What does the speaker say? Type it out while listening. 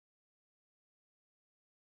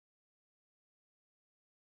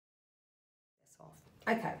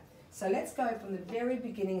off. Okay, so let's go from the very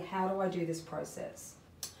beginning. How do I do this process?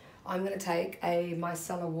 I'm going to take a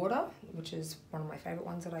micellar water, which is one of my favorite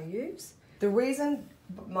ones that I use. The reason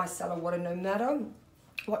micellar water, no matter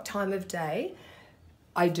what time of day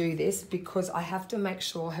I do this, because I have to make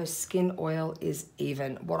sure her skin oil is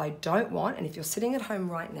even. What I don't want, and if you're sitting at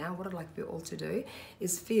home right now, what I'd like for you all to do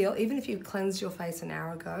is feel, even if you cleansed your face an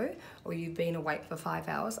hour ago or you've been awake for 5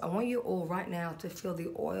 hours, I want you all right now to feel the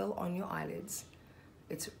oil on your eyelids.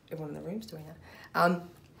 It's everyone in the room's doing that.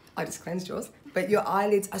 I just cleansed yours, but your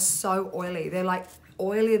eyelids are so oily. They're like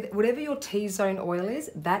oily, whatever your T-zone oil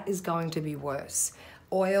is, that is going to be worse.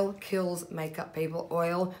 Oil kills makeup, people.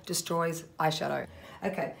 Oil destroys eyeshadow.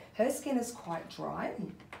 Okay, her skin is quite dry,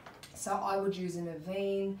 so I would use an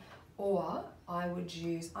Avene, or I'm going to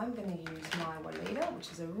use my Juanita,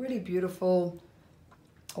 which is a really beautiful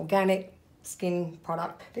organic skin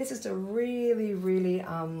product. This is a really, really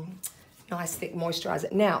nice thick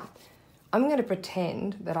moisturizer. Now, I'm going to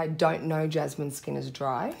pretend that I don't know Jasmine's skin is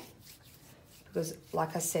dry, because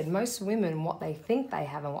like I said, most women, what they think they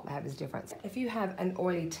have and what they have is different. If you have an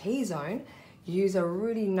oily T-zone, use a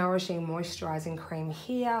really nourishing moisturizing cream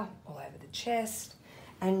here, all over the chest,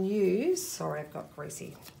 and use, sorry, I've got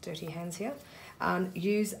greasy, dirty hands here,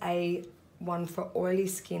 use a one for oily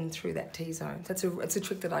skin through that T-zone. It's a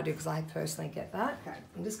trick that I do because I personally get that. Okay,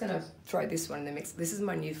 I'm just gonna throw this one in the mix. This is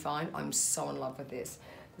my new find. I'm so in love with this.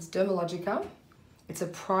 It's Dermalogica. It's a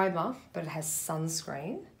primer, but it has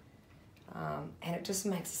sunscreen, and it just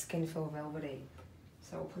makes the skin feel velvety.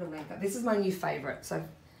 So we'll put a link up. This is my new favorite. So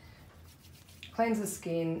cleanse the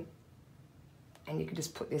skin, and you can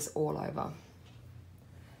just put this all over.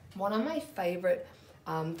 One of my favorite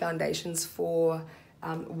foundations for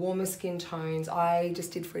warmer skin tones, I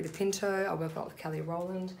just did Frida Pinto. I work a lot with Kelly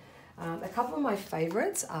Rowland. A couple of my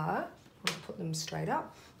favorites are, I'll put them straight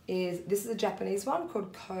up, this is a Japanese one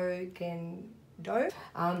called Kogendo.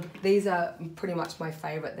 These are pretty much my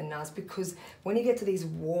favorite, the NARS, because when you get to these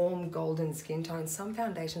warm golden skin tones, some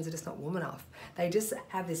foundations are just not warm enough. They just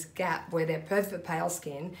have this gap where they're perfect for pale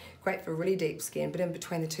skin, great for really deep skin, but in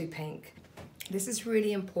between the two pink. This is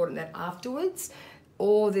really important that afterwards,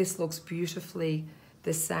 all this looks beautifully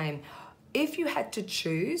the same. If you had to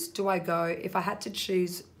choose, if I had to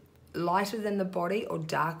choose lighter than the body or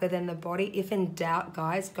darker than the body, if in doubt,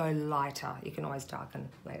 guys, go lighter. You can always darken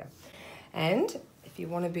later. And if you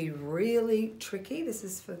want to be really tricky, this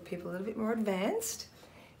is for people a little bit more advanced.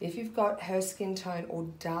 If you've got her skin tone or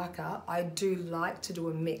darker, I do like to do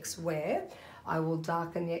a mix where I will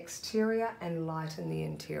darken the exterior and lighten the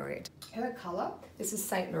interior. Her color, this is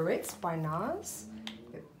Saint Moritz by NARS.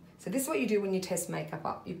 So this is what you do when you test makeup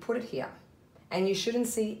up. You put it here, and you shouldn't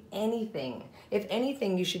see anything. If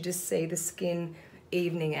anything, you should just see the skin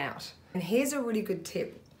evening out. And here's a really good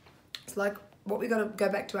tip. It's like what we got to go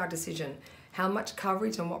back to our decision. How much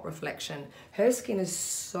coverage and what reflection. Her skin is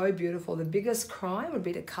so beautiful. The biggest crime would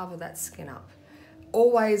be to cover that skin up.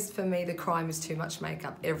 Always, for me, the crime is too much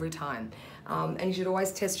makeup every time. And you should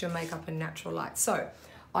always test your makeup in natural light. So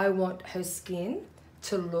I want her skin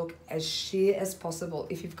to look as sheer as possible.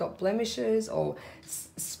 If you've got blemishes or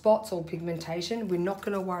spots or pigmentation, we're not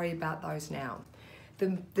going to worry about those now.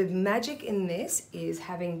 The magic in this is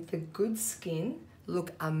having the good skin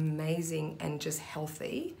look amazing and just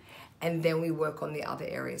healthy, and then we work on the other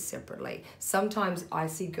areas separately. Sometimes I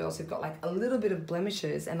see girls who've got like a little bit of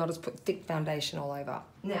blemishes and they'll just put thick foundation all over.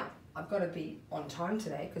 Now, I've got to be on time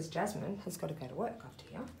today because Jasmine has got to go to work after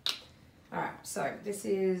here. All right, so this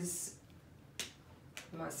is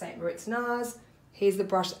my Saint Moritz NARS. Here's the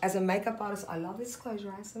brush. As a makeup artist, I love this. Close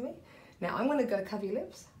your eyes for me. Now I'm gonna go cover your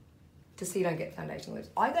lips to see you don't get foundation lips.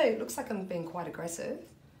 I know it looks like I'm being quite aggressive.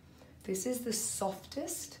 This is the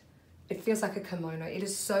softest. It feels like a kimono. It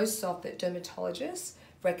is so soft that dermatologists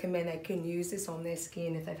recommend they can use this on their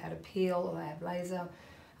skin if they've had a peel or they have laser.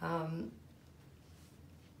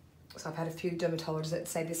 So I've had a few dermatologists that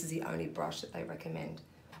say this is the only brush that they recommend.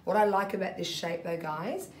 What I like about this shape though,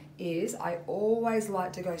 guys, is I always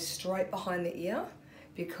like to go straight behind the ear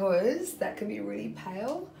because that can be really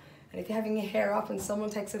pale. And if you're having your hair up and someone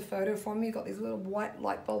takes a photo from you, you've got these little white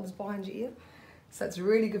light bulbs behind your ear. So it's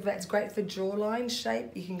really good. That's great for jawline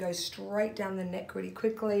shape. You can go straight down the neck really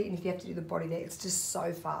quickly. And if you have to do the body there, it's just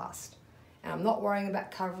so fast. And I'm not worrying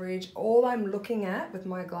about coverage. All I'm looking at with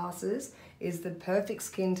my glasses is the perfect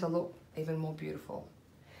skin to look even more beautiful.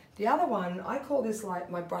 The other one, I call this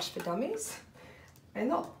like my brush for dummies.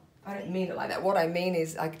 And I don't mean it like that. What I mean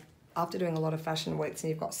is, like, after doing a lot of fashion weeks and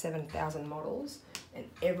you've got 7,000 models and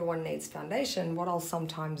everyone needs foundation, what I'll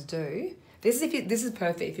sometimes do, this is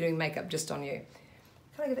perfect if you're doing makeup just on you.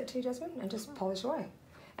 Can I give that to you, Jasmine? And just polish away.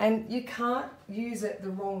 And you can't use it the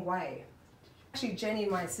wrong way. Actually, Jenny,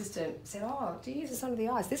 my assistant, said, oh, do you use this under the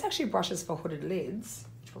eyes? This actually brushes for hooded lids,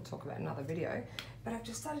 which we'll talk about in another video. But I've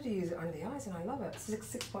just started to use it under the eyes and I love it. It's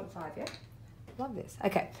 6.5, yeah? Love this.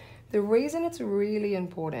 Okay, the reason it's really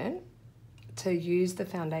important to use the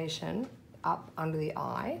foundation up under the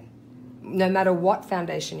eye, no matter what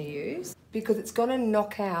foundation you use, because it's gonna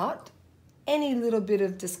knock out any little bit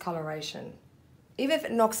of discoloration. Even if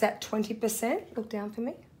it knocks out 20%, look down for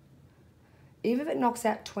me. Even if it knocks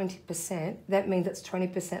out 20%, that means it's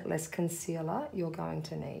 20% less concealer you're going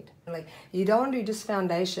to need. You don't want to do just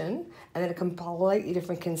foundation and then a completely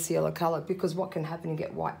different concealer color, because what can happen, you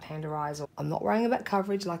get white panda eyes. I'm not worrying about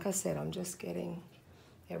coverage, like I said, I'm just getting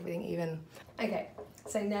everything even. Okay,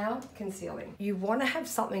 so now concealing. You want to have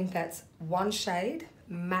something that's 1 shade,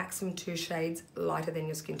 maximum 2 shades lighter than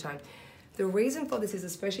your skin tone. The reason for this is,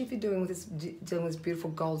 especially if you're dealing with this beautiful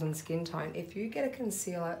golden skin tone, if you get a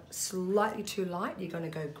concealer slightly too light, you're going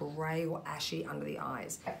to go grey or ashy under the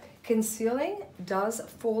eyes. Concealing does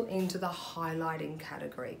fall into the highlighting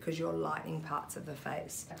category because you're lightening parts of the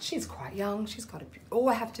face. She's quite young, she's got all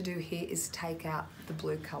I have to do here is take out the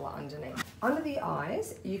blue colour underneath. Under the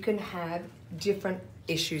eyes, you can have different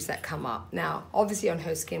issues that come up. Now, obviously on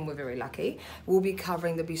her skin, we're very lucky. We'll be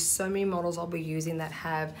covering, there'll be so many models I'll be using that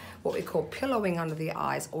have what we call pillowing under the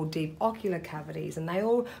eyes or deep ocular cavities, and they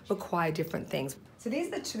all require different things. So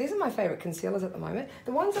these are my favorite concealers at the moment.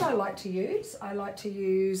 The ones that I like to use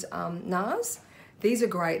NARS. These are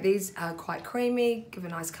great. These are quite creamy, give a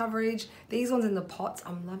nice coverage. These ones in the pots,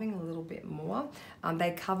 I'm loving a little bit more.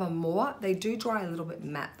 They cover more. They do dry a little bit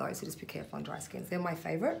matte though, so just be careful on dry skins. They're my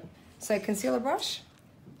favorite. So concealer brush.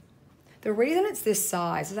 The reason it's this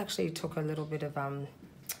size, it actually took a little bit of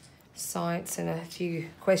science and a few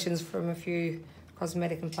questions from a few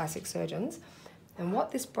cosmetic and plastic surgeons. And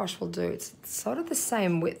what this brush will do, it's sort of the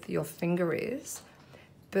same width your finger is,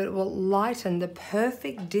 but it will lighten the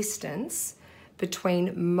perfect distance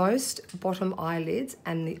between most bottom eyelids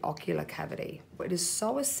and the ocular cavity. It is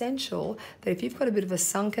so essential that if you've got a bit of a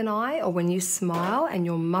sunken eye, or when you smile and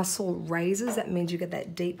your muscle raises, that means you get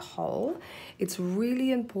that deep hole. It's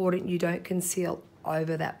really important you don't conceal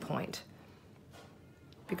over that point,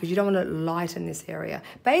 because you don't want to lighten this area.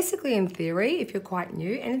 Basically, in theory, if you're quite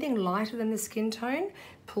new, anything lighter than the skin tone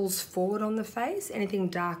pulls forward on the face, anything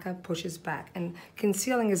darker pushes back, and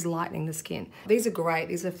concealing is lightening the skin. These are great,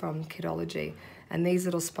 these are from Kidology, and these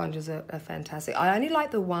little sponges are fantastic. I only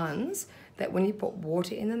like the ones that when you put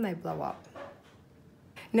water in them, they blow up.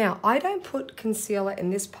 Now, I don't put concealer in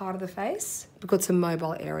this part of the face because it's a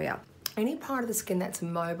mobile area. Any part of the skin that's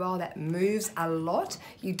mobile, that moves a lot,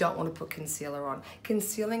 you don't want to put concealer on.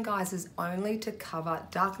 Concealing, guys, is only to cover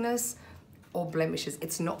darkness or blemishes.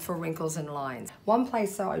 It's not for wrinkles and lines. One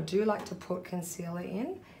place though I do like to put concealer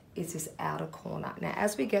in is this outer corner. Now,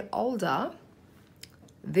 as we get older,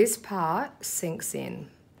 this part sinks in.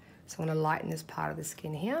 So I'm going to lighten this part of the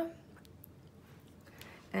skin here.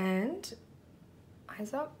 And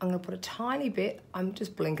eyes up. I'm going to put a tiny bit. I'm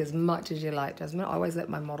just blink as much as you like, Jasmine. I always let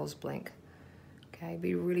my models blink. Okay,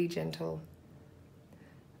 be really gentle.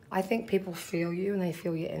 I think people feel you and they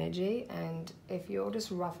feel your energy, and if you're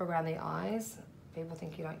just rough around the eyes, people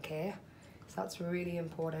think you don't care. So that's really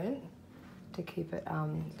important to keep it,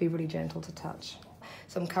 be really gentle to touch.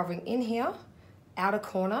 So I'm covering in here, outer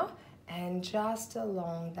corner, and just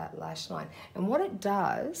along that lash line. And what it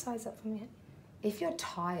does, eyes up from here. If you're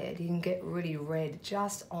tired, you can get really red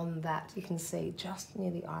just on that. You can see just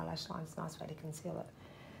near the eyelash line. It's a nice way to conceal it.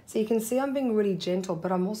 So you can see I'm being really gentle,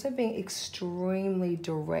 but I'm also being extremely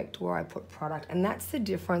direct where I put product. And that's the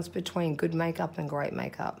difference between good makeup and great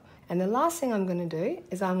makeup. And the last thing I'm going to do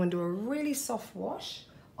is I'm going to do a really soft wash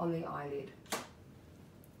on the eyelid.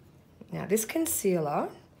 Now this concealer,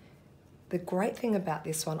 the great thing about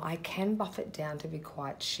this one, I can buff it down to be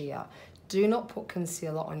quite sheer. Do not put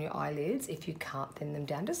concealer on your eyelids if you can't thin them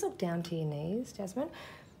down. Just look down to your knees, Jasmine.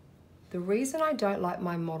 The reason I don't like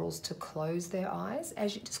my models to close their eyes,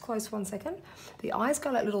 as you just close 1 second, the eyes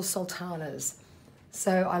go like little sultanas.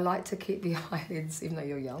 So I like to keep the eyelids, even though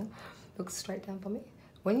you're young, look straight down for me.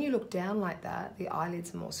 When you look down like that, the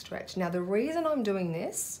eyelids are more stretched. Now the reason I'm doing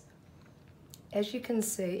this, as you can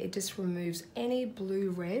see, it just removes any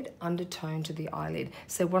blue-red undertone to the eyelid.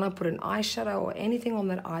 So when I put an eyeshadow or anything on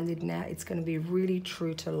that eyelid now, it's going to be really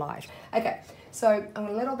true to life. Okay, so I'm going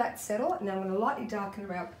to let all that settle. Now I'm going to lightly darken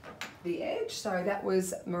around the edge. So that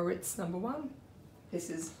was Maritz #1. This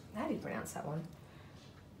is, how do you pronounce that one?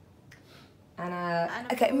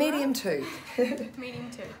 Okay, medium 2. Medium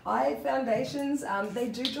 2. Eye foundations, they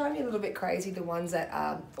do drive me a little bit crazy, the ones that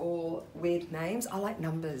are all weird names. I like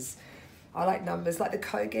numbers. I like numbers. Like the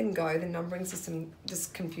Coke and Go, the numbering system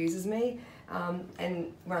just confuses me.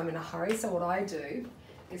 And when I'm in a hurry, so what I do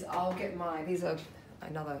is I'll get these are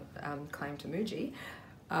another claim to Muji.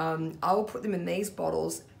 I will put them in these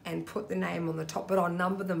bottles and put the name on the top, but I'll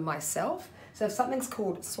number them myself. So if something's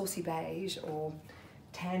called Saucy Beige or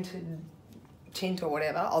Tinted Tint or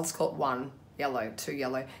whatever, I'll just call it 1 yellow, 2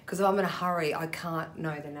 yellow. Because if I'm in a hurry, I can't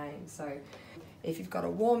know the name. So if you've got a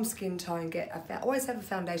warm skin tone, always have a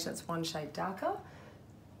foundation that's 1 shade darker.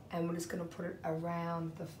 And we're just going to put it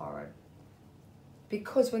around the forehead.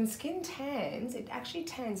 Because when skin tans, it actually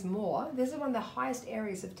tans more. This is one of the highest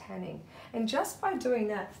areas of tanning. And just by doing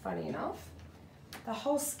that, funny enough, the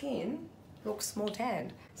whole skin looks more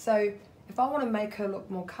tanned. So if I want to make her look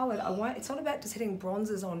more coloured, it's not about just hitting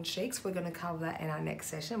bronzers on cheeks. We're going to cover that in our next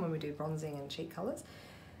session when we do bronzing and cheek colours.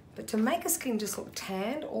 But to make a skin just look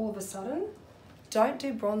tanned all of a sudden, don't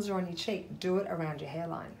do bronzer on your cheek. Do it around your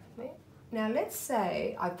hairline. Now let's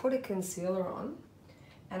say I put a concealer on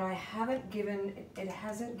and it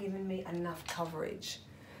hasn't given me enough coverage.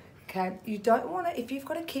 Okay, you don't want to, if you've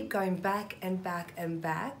got to keep going back and back and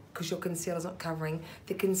back because your concealer's not covering,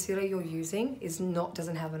 the concealer you're using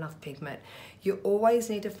doesn't have enough pigment. You always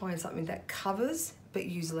need to find something that covers but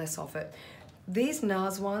use less of it. These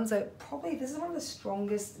NARS ones are probably, this is one of the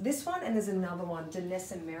strongest, this one, and there's another one,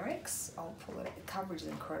 Danessa Merrick's. I'll pull it, the coverage is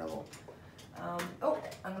incredible. Oh,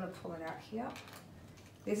 I'm gonna pull it out here.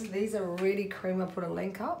 These are really cream. I'll put a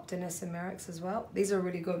link up, Danessa Merrick's as well. These are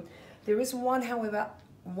really good. There is one, however,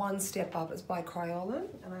 one step up. It's by Kryolan,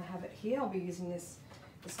 and I have it here. I'll be using this.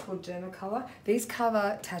 It's called Dermacolor. These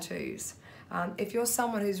cover tattoos. If you're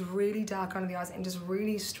someone who's really dark under the eyes and just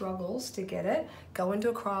really struggles to get it, go into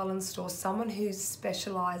a Kryolan store, someone who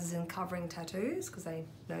specializes in covering tattoos, because they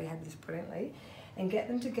know how to do this brilliantly, and get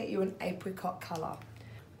them to get you an apricot color.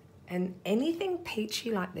 And anything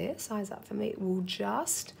peachy like this, size up for me, will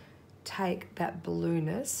just take that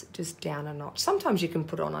blueness just down a notch. Sometimes you can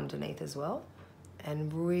put it on underneath as well,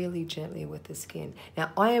 and really gently with the skin.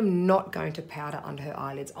 Now, I am not going to powder under her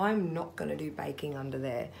eyelids. I'm not going to do baking under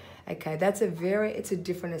there. Okay, it's a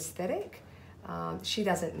different aesthetic. She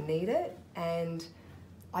doesn't need it, and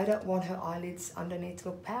I don't want her eyelids underneath to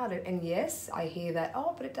look powdered. And yes, I hear that,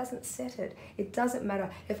 oh, but it doesn't set it. It doesn't matter.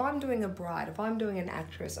 If I'm doing a bride, if I'm doing an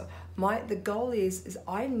actress, the goal is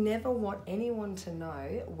I never want anyone to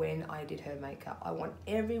know when I did her makeup. I want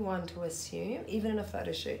everyone to assume, even in a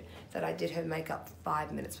photo shoot, that I did her makeup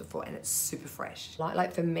 5 minutes before and it's super fresh.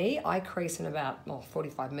 Like for me, I crease in about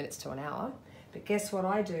 45 minutes to an hour. But guess what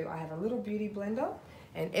I do? I have a little beauty blender,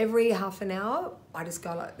 and every half an hour, I just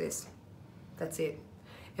go like this. That's it.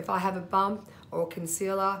 If I have a bump or a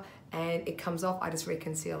concealer and it comes off, I just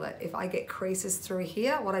reconceal it. If I get creases through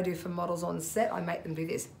here, what I do for models on set, I make them do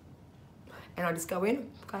this. And I just go in,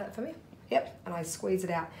 got that for me? Yep, and I squeeze it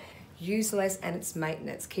out. Use less and it's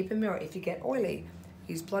maintenance. Keep a mirror. If you get oily,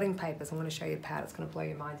 use blotting papers. I'm gonna show you a powder, it's gonna blow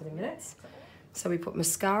your mind in a minute. So we put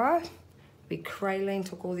mascara, we Kryolan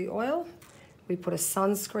took all the oil, we put a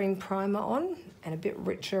sunscreen primer on and a bit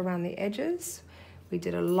richer around the edges. We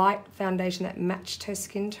did a light foundation that matched her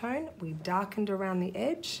skin tone. We darkened around the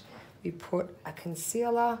edge. We put a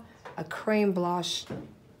concealer, a cream blush,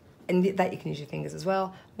 and that you can use your fingers as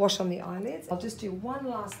well. Wash on the eyelids. I'll just do one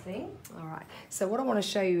last thing. All right, so what I wanna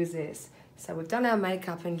show you is this. So we've done our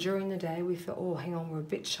makeup, and during the day we feel, oh, hang on, we're a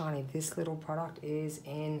bit shiny. This little product is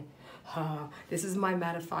in, this is my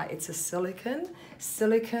mattifier. It's a silicone.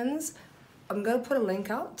 Silicons, I'm going to put a link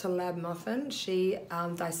up to Lab Muffin. She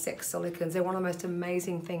dissects silicons. They're one of the most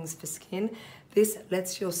amazing things for skin. This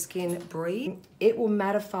lets your skin breathe. It will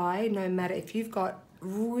mattify no matter if you've got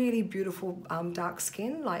really beautiful dark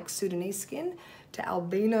skin, like Sudanese skin, to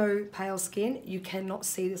albino pale skin. You cannot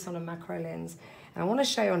see this on a macro lens. And I want to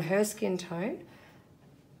show you on her skin tone,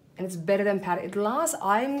 and it's better than powder. It lasts,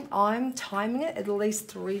 I'm timing it at least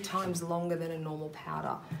 3 times longer than a normal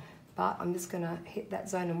powder. But I'm just gonna hit that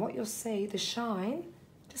zone, and what you'll see, the shine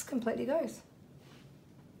just completely goes.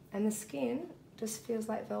 And the skin just feels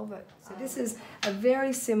like velvet. So this is a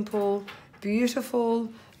very simple, beautiful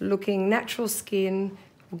looking natural skin.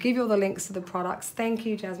 We'll give you all the links to the products. Thank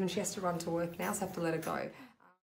you, Jasmine. She has to run to work now, so I have to let her go.